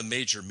none of the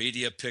major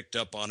media picked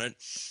up on it.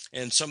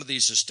 And some of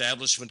these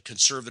establishment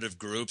conservative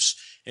groups,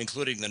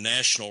 including the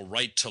National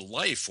Right to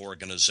Life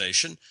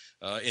organization,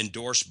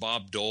 endorsed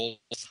Bob Dole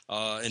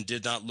and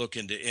did not look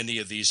into any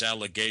of these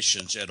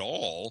allegations at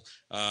all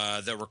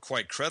that were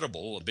quite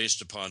credible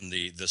based upon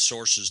the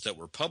sources that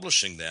were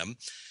publishing them.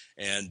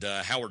 And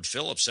Howard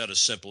Phillips had a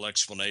simple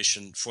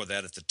explanation for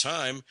that at the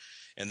time,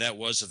 and that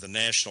was that the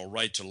National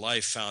Right to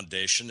Life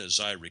Foundation, as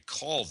I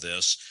recall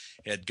this,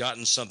 had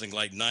gotten something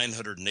like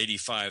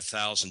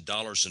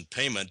 $985,000 in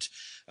payment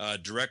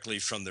directly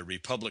from the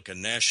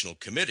Republican National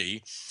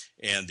Committee.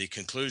 And the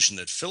conclusion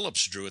that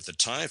Phillips drew at the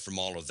time from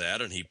all of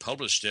that, and he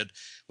published it,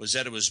 was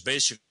that it was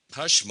basic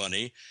hush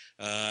money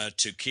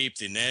to keep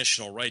the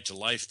National Right to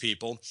Life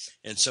people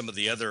and some of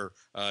the other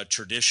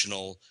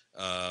traditional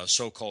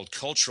so-called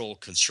cultural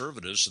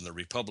conservatives in the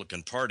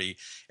Republican Party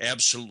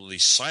absolutely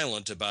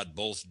silent about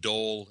both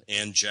Dole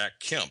and Jack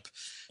Kemp.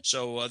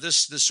 So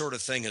this sort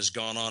of thing has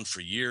gone on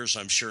for years,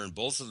 I'm sure, in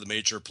both of the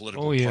major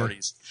political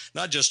parties,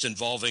 not just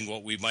involving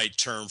what we might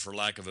term, for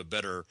lack of a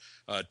better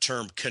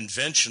term,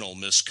 conventional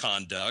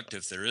misconduct,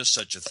 if there is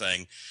such a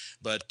thing.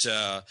 But,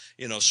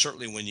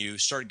 certainly when you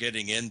start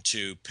getting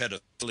into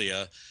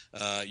pedophilia,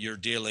 you're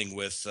dealing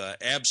with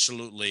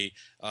absolutely,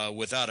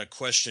 without a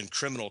question,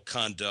 criminal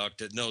conduct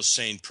that no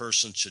sane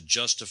person should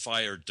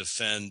justify or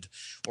defend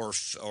or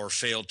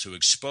fail to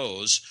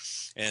expose.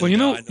 And,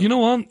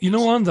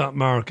 on that,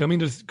 Mark, I mean,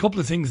 there's a couple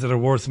of things that are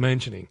worth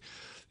mentioning.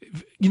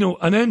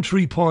 An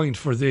entry point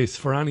for this,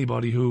 for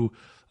anybody who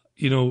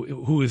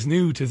is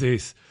new to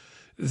this,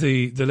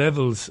 the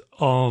levels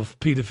of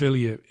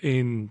paedophilia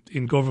in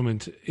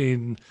government,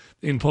 in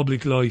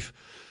public life,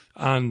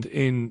 and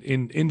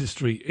in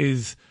industry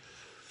is,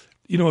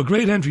 a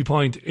great entry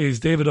point is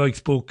David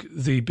Icke's book,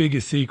 The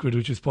Biggest Secret,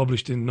 which was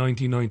published in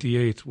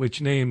 1998,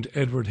 which named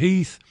Edward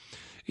Heath,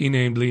 he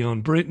named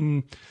Leon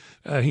Britton,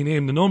 he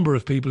named a number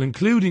of people,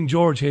 including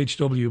George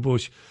H.W.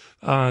 Bush,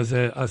 as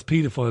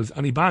paedophiles,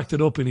 and he backed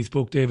it up in his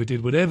book, David did,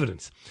 with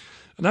evidence.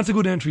 And that's a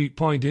good entry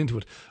point into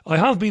it. I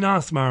have been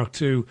asked, Mark,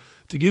 to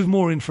give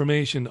more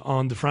information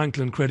on the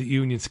Franklin Credit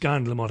Union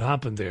scandal and what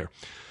happened there.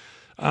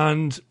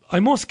 And I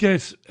must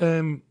get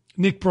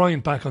Nick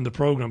Bryant back on the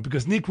programme,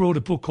 because Nick wrote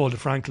a book called The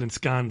Franklin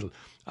Scandal,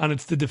 and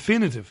it's the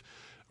definitive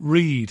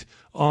read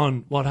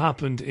on what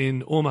happened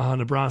in Omaha,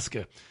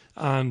 Nebraska,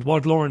 and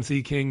what Lawrence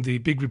E. King, the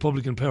big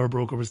Republican power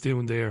broker, was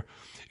doing there.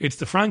 It's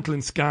the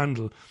Franklin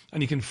Scandal,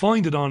 and you can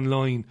find it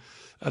online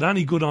at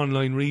any good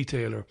online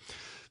retailer.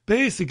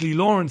 Basically,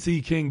 Lawrence E.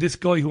 King, this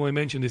guy who I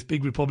mentioned, this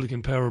big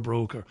Republican power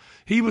broker,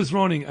 he was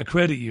running a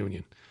credit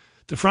union,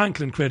 the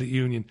Franklin Credit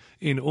Union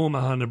in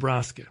Omaha,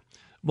 Nebraska.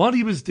 What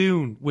he was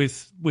doing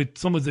with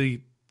some of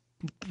the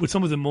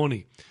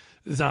money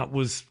that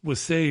was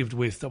saved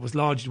with, that was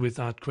lodged with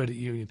that credit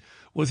union,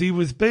 was he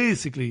was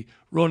basically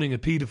running a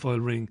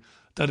paedophile ring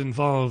that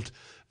involved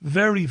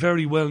very,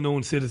 very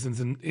well-known citizens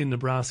in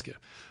Nebraska,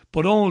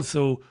 but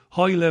also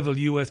high-level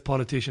US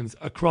politicians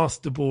across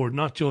the board,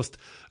 not just,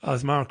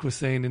 as Mark was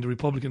saying, in the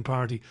Republican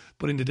Party,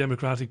 but in the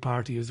Democratic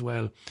Party as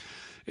well.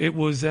 It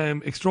was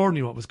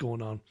extraordinary what was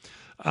going on.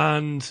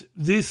 And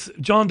this,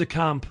 John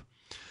DeCamp,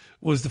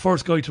 was the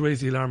first guy to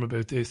raise the alarm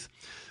about this.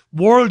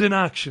 World in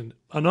Action,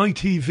 an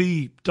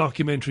ITV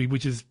documentary,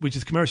 which is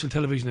commercial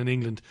television in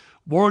England.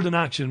 World in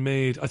Action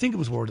made, I think it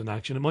was World in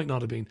Action, it might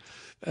not have been.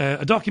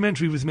 A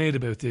documentary was made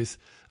about this,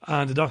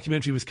 and the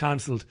documentary was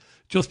cancelled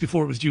just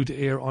before it was due to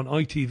air on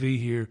ITV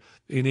here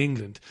in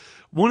England.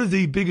 One of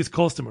the biggest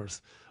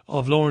customers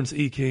of Lawrence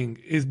E. King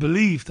is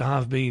believed to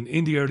have been,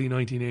 in the early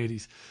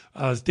 1980s,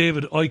 as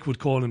David Icke would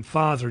call him,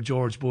 Father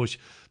George Bush.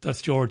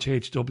 That's George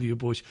H.W.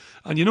 Bush.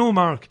 And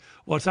Mark,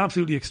 what's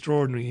absolutely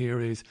extraordinary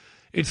here is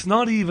it's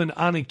not even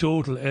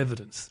anecdotal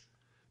evidence.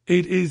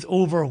 It is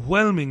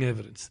overwhelming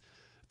evidence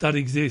that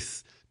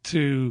exists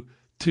to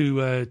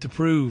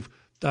prove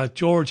that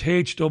George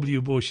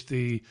H.W. Bush,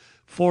 the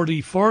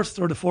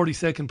 41st or the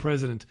 42nd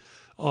president,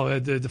 or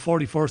the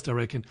 41st, I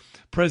reckon,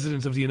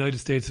 president of the United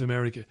States of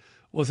America,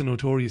 was a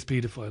notorious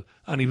paedophile,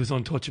 and he was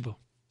untouchable.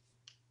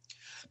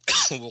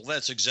 Well,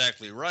 that's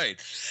exactly right.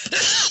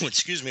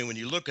 Excuse me. When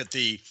you look at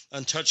the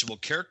untouchable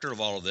character of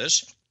all of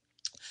this,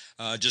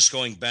 just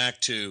going back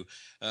to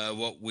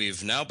what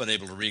we've now been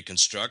able to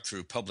reconstruct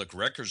through public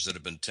records that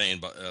have been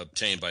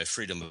obtained by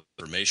Freedom of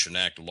Information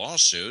Act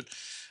lawsuit,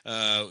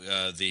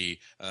 the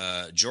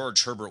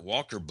George Herbert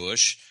Walker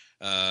Bush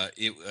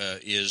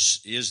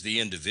is the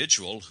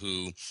individual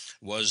who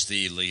was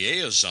the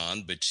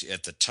liaison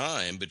at the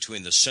time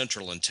between the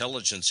Central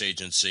Intelligence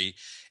Agency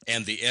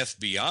and the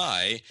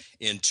FBI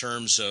in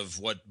terms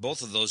of what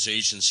both of those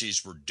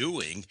agencies were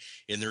doing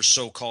in their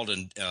so-called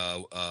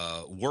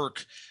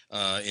work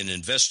in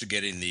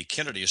investigating the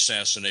Kennedy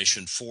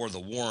assassination for the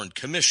Warren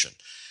Commission.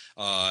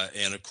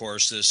 And, of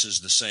course, this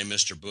is the same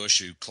Mr.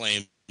 Bush who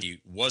claimed he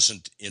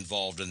wasn't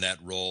involved in that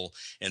role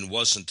and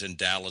wasn't in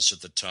Dallas at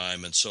the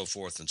time, and so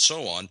forth and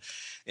so on.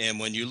 And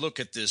when you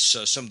look at this,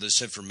 some of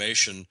this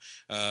information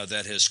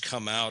that has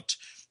come out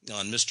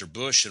on Mr.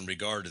 Bush in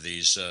regard to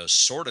these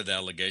sordid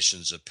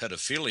allegations of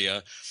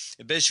pedophilia,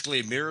 it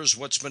basically mirrors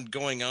what's been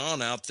going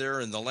on out there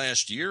in the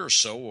last year or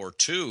so or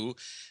two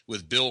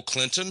with Bill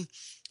Clinton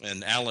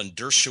and Alan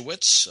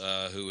Dershowitz,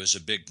 who is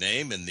a big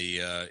name in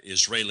the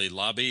Israeli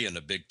lobby and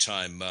a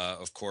big-time,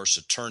 of course,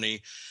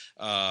 attorney,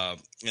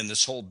 and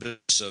this whole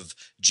business of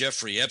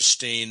Jeffrey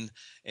Epstein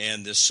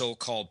and this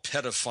so-called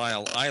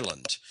pedophile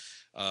island.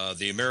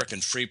 The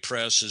American Free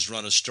Press has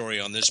run a story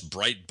on this.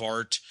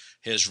 Breitbart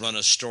has run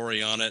a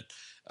story on it.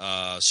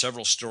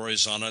 Several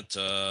stories on it,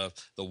 the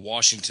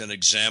Washington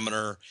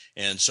Examiner,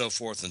 and so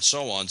forth and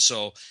so on.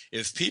 So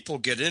if people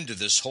get into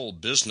this whole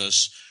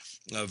business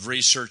of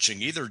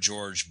researching either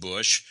George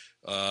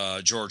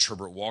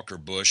Herbert Walker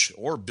Bush,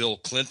 or Bill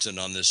Clinton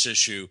on this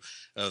issue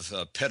of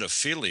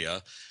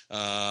pedophilia,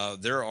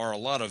 there are a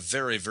lot of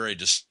very, very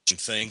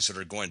distinct things that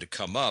are going to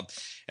come up.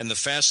 And the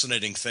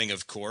fascinating thing,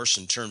 of course,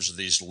 in terms of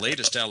these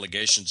latest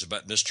allegations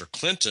about Mr.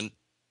 Clinton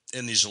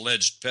and these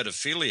alleged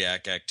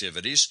pedophiliac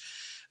activities,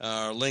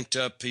 linked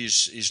up.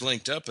 He's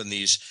linked up in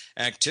these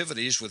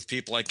activities with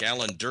people like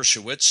Alan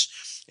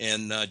Dershowitz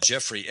and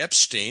Jeffrey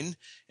Epstein,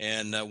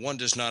 and one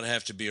does not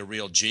have to be a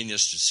real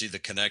genius to see the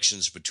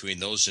connections between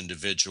those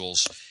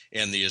individuals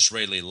and the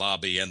Israeli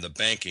lobby and the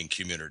banking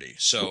community.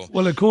 So,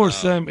 well, of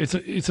course,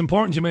 it's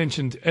important you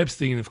mentioned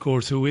Epstein, of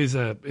course, who is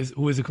a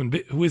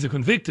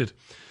convicted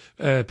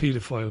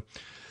paedophile.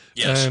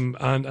 Yes,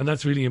 and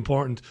that's really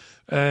important.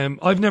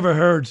 I've never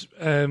heard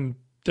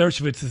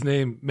Dershowitz's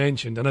name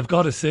mentioned, and I've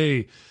got to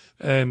say,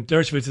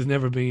 Dershowitz has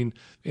never been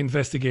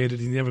investigated.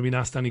 He's never been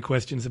asked any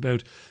questions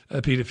about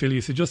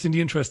paedophilia. So, just in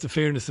the interest of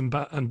fairness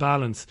and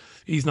balance,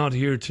 he's not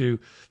here to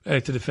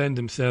defend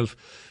himself.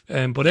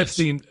 But yes.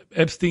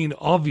 Epstein,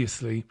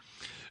 obviously,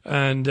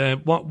 and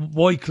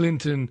why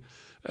Clinton,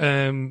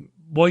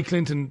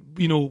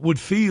 would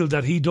feel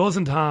that he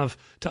doesn't have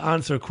to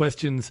answer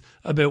questions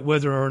about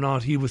whether or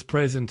not he was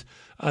present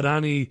at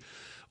any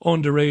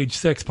underage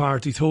sex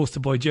parties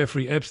hosted by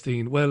Jeffrey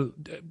Epstein. Well,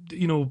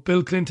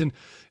 Bill Clinton,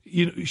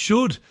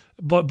 should,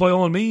 by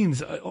all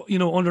means,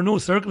 under no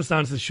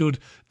circumstances should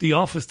the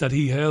office that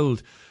he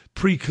held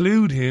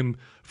preclude him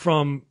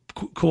from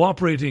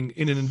cooperating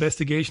in an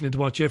investigation into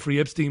what Jeffrey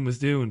Epstein was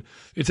doing.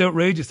 It's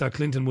outrageous that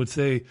Clinton would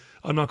say,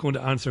 I'm not going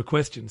to answer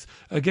questions.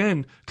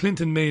 Again,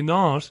 Clinton may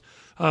not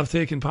have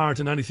taken part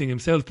in anything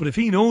himself, but if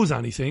he knows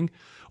anything,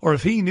 or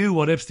if he knew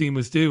what Epstein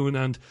was doing,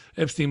 and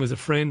Epstein was a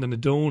friend and a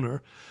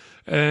donor,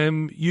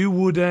 you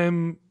would,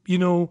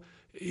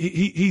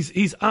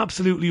 he's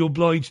absolutely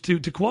obliged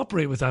to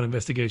cooperate with that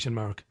investigation,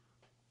 Mark.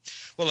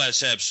 Well,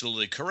 that's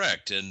absolutely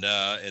correct, and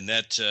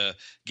that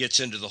gets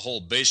into the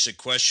whole basic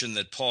question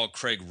that Paul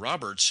Craig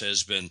Roberts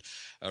has been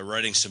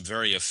writing some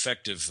very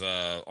effective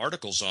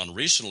articles on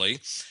recently,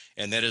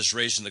 and that is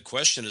raising the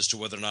question as to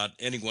whether or not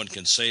anyone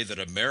can say that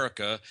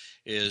America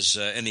is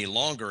any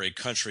longer a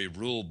country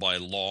ruled by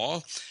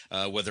law,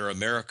 whether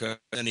America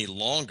any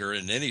longer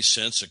in any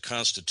sense a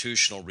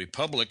constitutional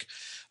republic,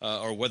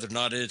 or whether or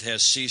not it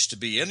has ceased to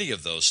be any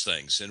of those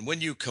things. And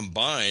when you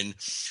combine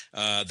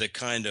the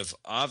kind of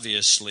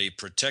obviously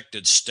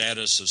protected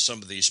status of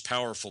some of these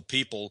powerful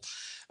people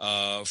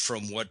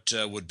from what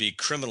would be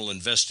criminal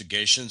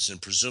investigations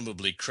and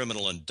presumably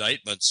criminal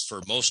indictments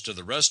for most of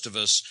the rest of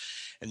us,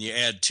 and you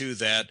add to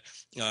that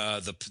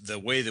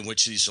the way in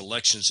which these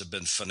elections have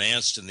been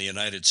financed in the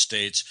United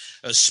States,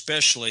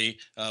 especially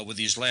with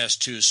these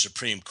last two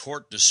Supreme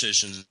Court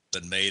decisions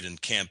that been made in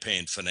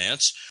campaign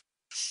finance.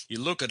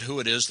 You look at who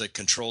it is that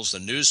controls the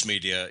news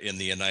media in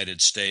the United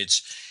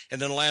States.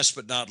 And then last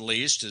but not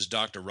least, as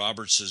Dr.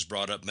 Roberts has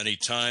brought up many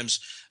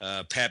times,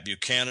 Pat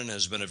Buchanan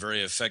has been a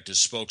very effective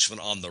spokesman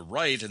on the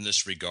right in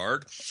this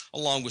regard,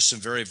 along with some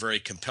very, very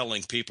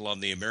compelling people on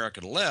the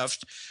American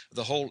left.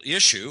 The whole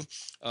issue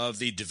of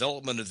the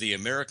development of the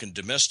American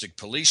domestic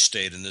police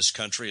state in this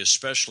country,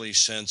 especially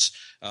since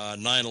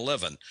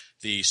 9/11.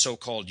 The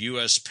so-called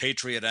U.S.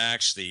 Patriot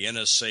Acts, the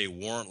NSA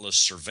warrantless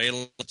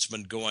surveillance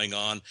been going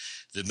on,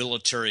 the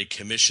Military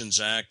Commissions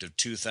Act of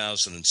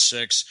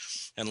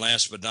 2006, and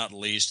last but not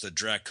least, the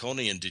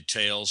draconian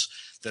details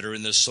that are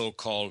in this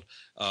so-called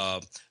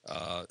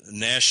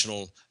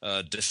National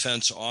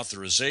Defense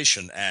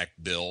Authorization Act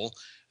bill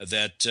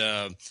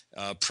that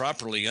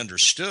properly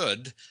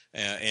understood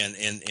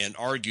and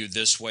argued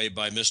this way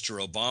by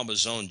Mr.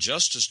 Obama's own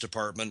Justice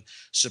Department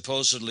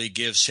supposedly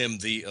gives him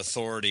the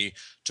authority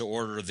to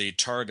order the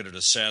targeted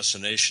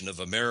assassination of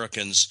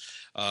Americans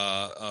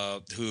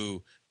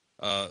who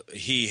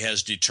he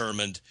has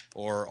determined,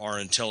 or our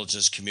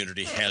intelligence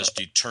community has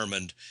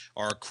determined,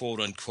 are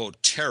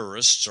quote-unquote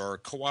terrorists or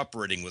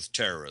cooperating with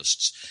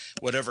terrorists.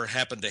 Whatever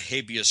happened to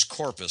habeas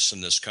corpus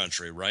in this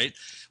country, right?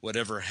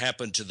 Whatever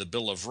happened to the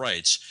Bill of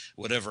Rights?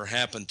 Whatever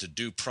happened to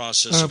due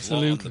process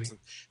Absolutely. of law and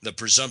the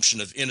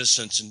presumption of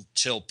innocence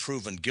until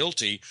proven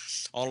guilty?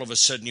 All of a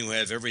sudden you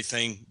have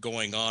everything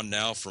going on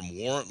now, from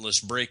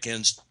warrantless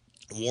break-ins,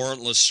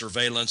 warrantless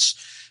surveillance,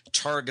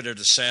 targeted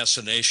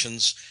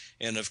assassinations,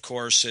 and of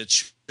course it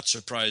shouldn't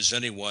surprise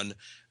anyone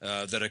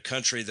that a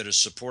country that is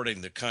supporting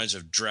the kinds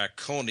of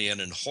draconian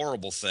and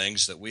horrible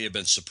things that we have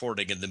been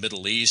supporting in the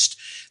Middle East,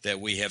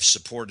 that we have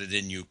supported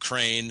in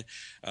Ukraine,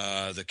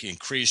 the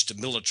increased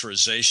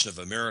militarization of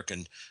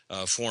American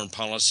foreign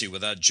policy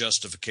without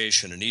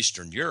justification in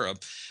Eastern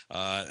Europe,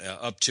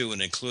 up to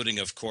and including,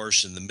 of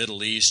course, in the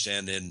Middle East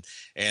and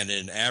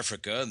in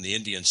Africa and the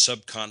Indian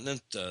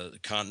subcontinent,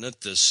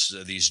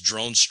 these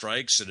drone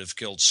strikes that have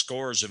killed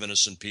scores of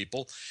innocent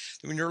people.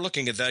 I mean, you're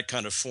looking at that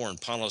kind of foreign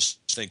policy. policy,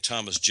 I think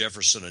Thomas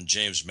Jefferson and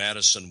James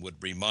Madison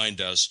would remind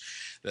us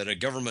that a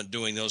government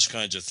doing those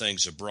kinds of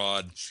things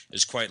abroad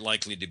is quite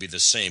likely to be the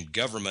same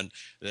government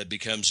that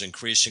becomes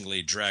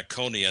increasingly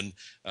draconian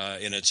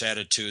in its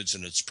attitudes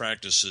and its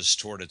practices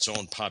toward its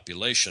own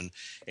population.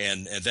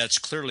 And that's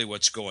clearly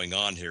what's going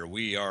on here.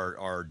 We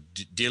are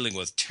dealing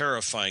with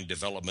terrifying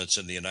developments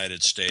in the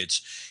United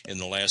States in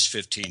the last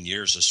 15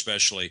 years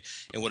especially.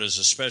 And what is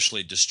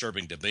especially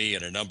disturbing to me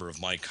and a number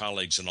of my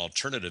colleagues in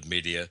alternative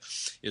media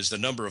is the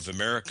number of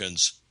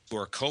Americans who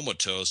are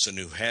comatose and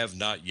who have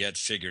not yet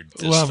figured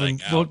this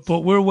thing out. But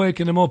we're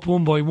waking them up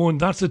one by one.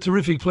 That's a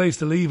terrific place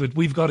to leave it.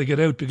 We've got to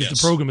get out because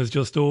the program is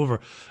just over.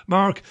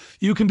 Mark,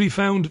 you can be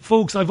found,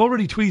 folks, I've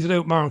already tweeted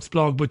out Mark's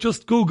blog, but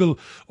just Google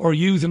or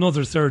use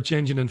another search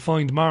engine and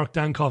find Mark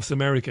Dankof's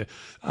America,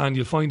 and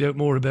you'll find out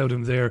more about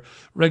him there.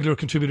 Regular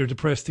contributor to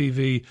Press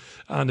TV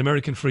and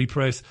American Free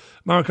Press.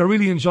 Mark, I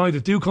really enjoyed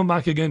it. Do come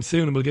back again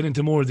soon and we'll get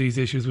into more of these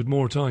issues with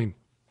more time.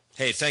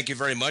 Hey, thank you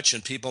very much,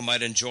 and people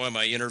might enjoy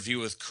my interview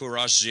with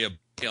Kurash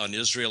Ziabaei on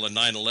Israel and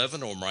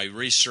 9/11 or my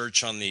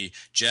research on the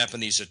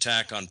Japanese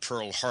attack on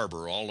Pearl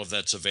Harbor. All of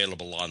that's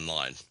available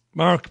online.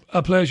 Mark,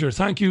 a pleasure.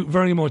 Thank you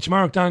very much.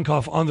 Mark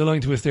Dankof on the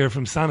line to us there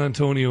from San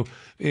Antonio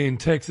in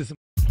Texas.